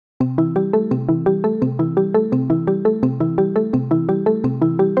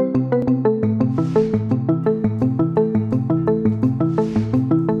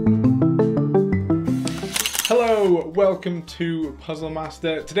to Puzzle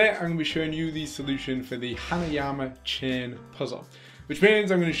Master. Today I'm going to be showing you the solution for the Hanayama chain puzzle, which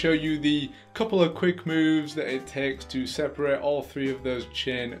means I'm going to show you the couple of quick moves that it takes to separate all three of those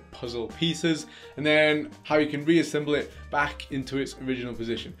chain puzzle pieces, and then how you can reassemble it back into its original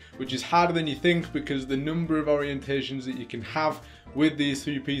position, which is harder than you think because the number of orientations that you can have with these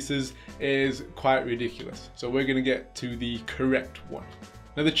three pieces is quite ridiculous. So we're going to get to the correct one.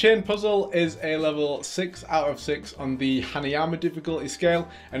 Now the chain puzzle is a level 6 out of 6 on the Hanayama difficulty scale,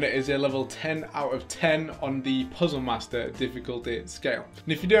 and it is a level 10 out of 10 on the Puzzle Master difficulty scale.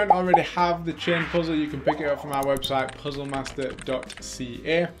 And if you don't already have the chain puzzle, you can pick it up from our website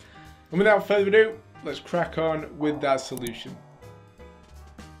puzzlemaster.ca. And without further ado, let's crack on with that solution.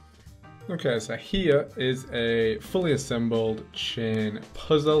 Okay, so here is a fully assembled chain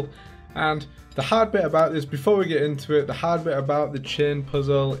puzzle, and the hard bit about this, before we get into it, the hard bit about the chain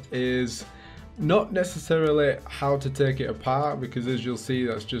puzzle is not necessarily how to take it apart, because as you'll see,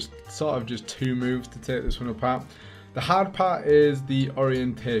 that's just two moves to take this one apart. The hard part is the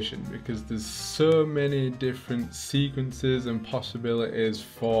orientation, because there's so many different sequences and possibilities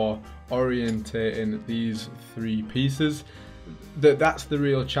for orientating these three pieces that's the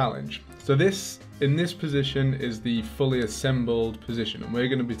real challenge. So in this position is the fully assembled position, and we're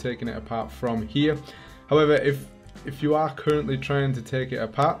going to be taking it apart from here. However, if you are currently trying to take it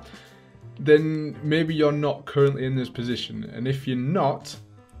apart, then maybe you're not currently in this position, and if you're not,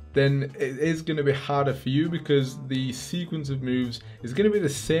 then it is going to be harder for you because the sequence of moves is going to be the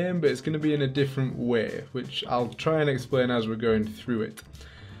same, but it's going to be in a different way, which I'll try and explain as we're going through it.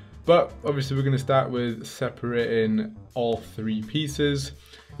 But obviously we're going to start with separating all three pieces.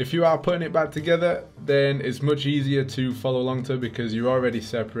 If you are putting it back together, then it's much easier to follow along to because you're already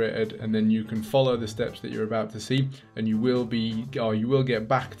separated, and then you can follow the steps that you're about to see, and you will get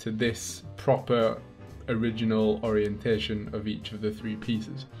back to this proper original orientation of each of the three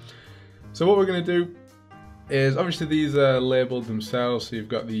pieces. So what we're going to do is, obviously these are labeled themselves, so you've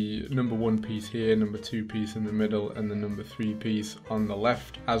got the number 1 piece here, number 2 piece in the middle, and the number 3 piece on the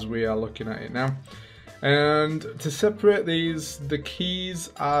left as we are looking at it now. And to separate these, the keys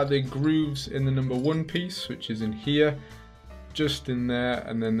are the grooves in the number 1 piece, which is in here, just in there,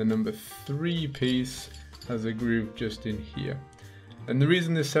 and then the number 3 piece has a groove just in here. And the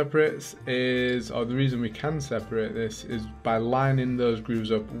reason this separates is, or the reason we can separate this, is by lining those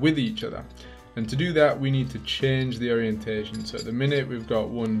grooves up with each other. And to do that, we need to change the orientation. So at the minute we've got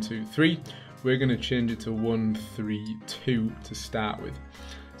 1, 2, 3. We're going to change it to 1, 3, 2 to start with.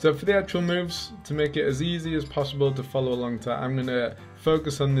 So for the actual moves, to make it as easy as possible to follow along to, I'm going to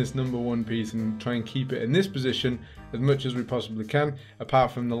focus on this number 1 piece and try and keep it in this position as much as we possibly can,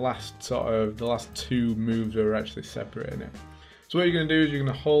 apart from the last 2 moves where we're actually separating it. So what you're going to do is you're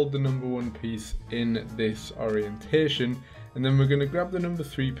going to hold the number 1 piece in this orientation, and then we're going to grab the number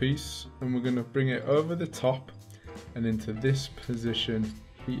 3 piece and we're going to bring it over the top and into this position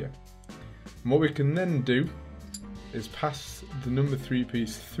here. And what we can then do is pass the number 3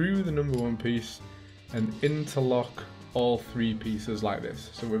 piece through the number 1 piece and interlock all 3 pieces like this.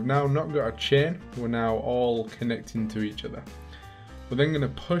 So we've now not got a chain, we're now all connecting to each other. We're then going to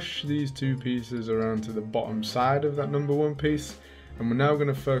push these 2 pieces around to the bottom side of that number 1 piece, and we're now going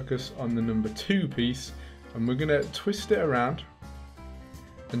to focus on the number 2 piece, and we're going to twist it around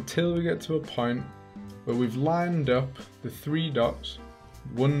until we get to a point where we've lined up the 3 dots,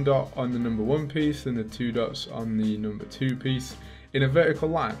 1 dot on the number 1 piece and the 2 dots on the number 2 piece in a vertical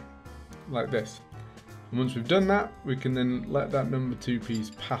line like this. And once we've done that, we can then let that number 2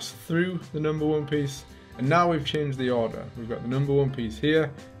 piece pass through the number 1 piece, and now we've changed the order. We've got the number 1 piece here,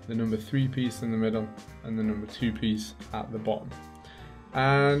 the number 3 piece in the middle, and the number 2 piece at the bottom.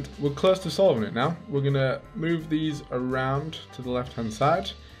 And we're close to solving it now. We're going to move these around to the left hand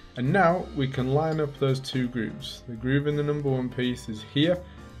side, and now we can line up those 2 grooves. The groove in the number 1 piece is here,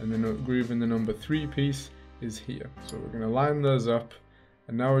 and the groove in the number 3 piece is here. So we're going to line those up,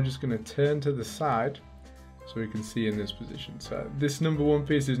 and now we're just going to turn to the side so we can see in this position. So this number 1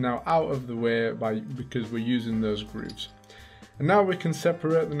 piece is now out of the way because we're using those grooves. And now we can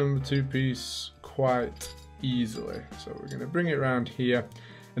separate the number 2 piece quite easily. So we're going to bring it around here,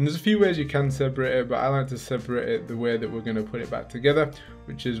 and there's a few ways you can separate it, but I like to separate it the way that we're going to put it back together,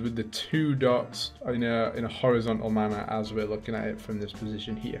 which is with the 2 dots in a horizontal manner as we're looking at it from this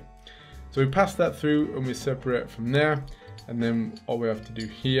position here. So we pass that through and we separate from there, and then all we have to do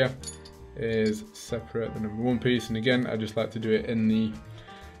here is separate the number 1 piece, and again I just like to do it in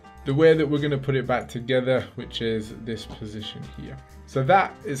the way that we're going to put it back together, which is this position here. So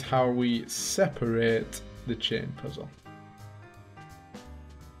that is how we separate the chain puzzle.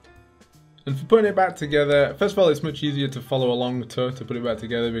 And for putting it back together, first of all, it's much easier to follow along to put it back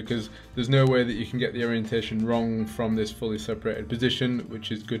together because there's no way that you can get the orientation wrong from this fully separated position,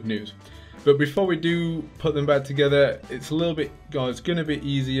 which is good news. But before we do put them back together, it's going to be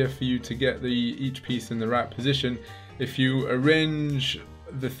easier for you to get each piece in the right position if you arrange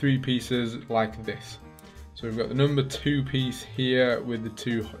the 3 pieces like this. So we've got the number 2 piece here with the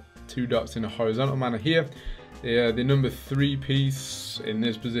two dots in a horizontal manner here. The number 3 piece in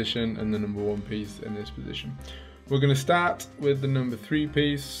this position and the number 1 piece in this position. We're going to start with the number 3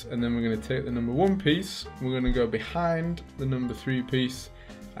 piece, and then we're going to take the number 1 piece, we're going to go behind the number 3 piece,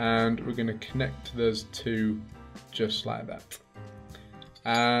 and we're going to connect those two just like that.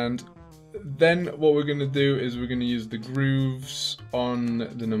 And then what we're going to do is we're going to use the grooves on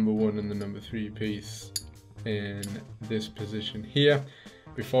the number 1 and the number 3 piece in this position here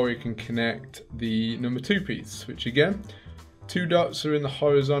before we can connect the number 2 piece, which again, 2 dots are in the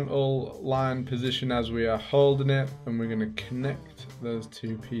horizontal line position as we are holding it, and we're going to connect those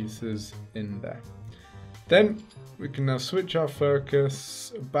 2 pieces in there. Then we can now switch our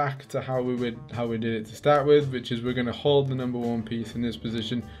focus back to how we did it to start with, which is we're going to hold the number 1 piece in this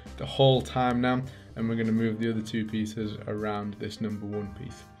position the whole time now, and we're going to move the other 2 pieces around this number 1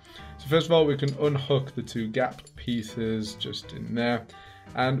 piece. So first of all, we can unhook the 2 gap pieces just in there,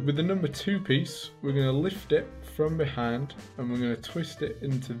 and with the number 2 piece, we're going to lift it from behind and we're going to twist it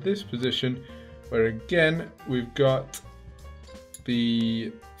into this position where again we've got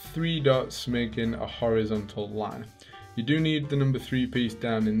the 3 dots making a horizontal line. You do need the number 3 piece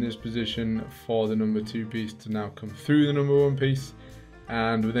down in this position for the number 2 piece to now come through the number 1 piece,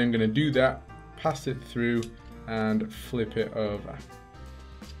 and we're then going to do that, pass it through and flip it over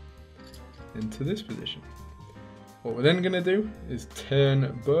into this position. What we're then going to do is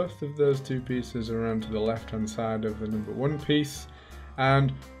turn both of those 2 pieces around to the left hand side of the number 1 piece,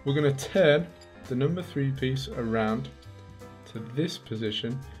 and we're going to turn the number 3 piece around to this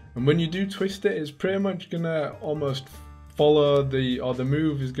position, and when you do twist it, it's pretty much going to almost follow the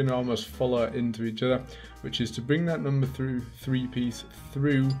move is going to almost follow into each other, which is to bring that number 3 piece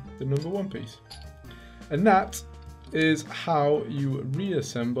through the number 1 piece. And that is how you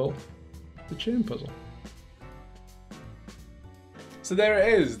reassemble the chain puzzle. So there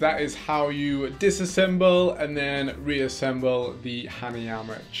it is, that is how you disassemble and then reassemble the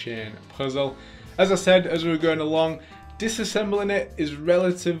Hanayama chain puzzle. As I said, as we were going along, disassembling it is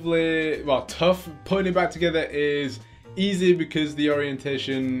relatively, well, tough. Putting it back together is easy because the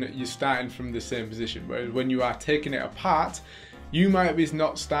orientation, you're starting from the same position, whereas when you are taking it apart, you might be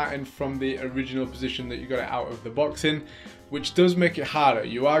not starting from the original position that you got it out of the box in, which does make it harder.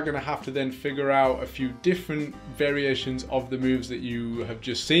 You are going to have to then figure out a few different variations of the moves that you have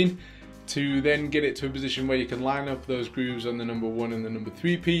just seen to then get it to a position where you can line up those grooves on the number 1 and the number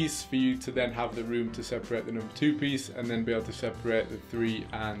 3 piece for you to then have the room to separate the number 2 piece and then be able to separate the 3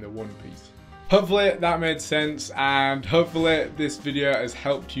 and the 1 piece. Hopefully that made sense, and hopefully this video has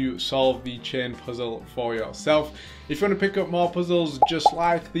helped you solve the chain puzzle for yourself. If you want to pick up more puzzles just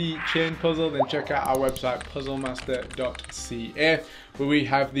like the chain puzzle, then check out our website puzzlemaster.ca, where we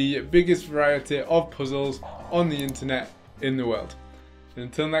have the biggest variety of puzzles on the internet in the world.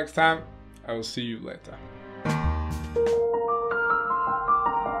 Until next time, I will see you later.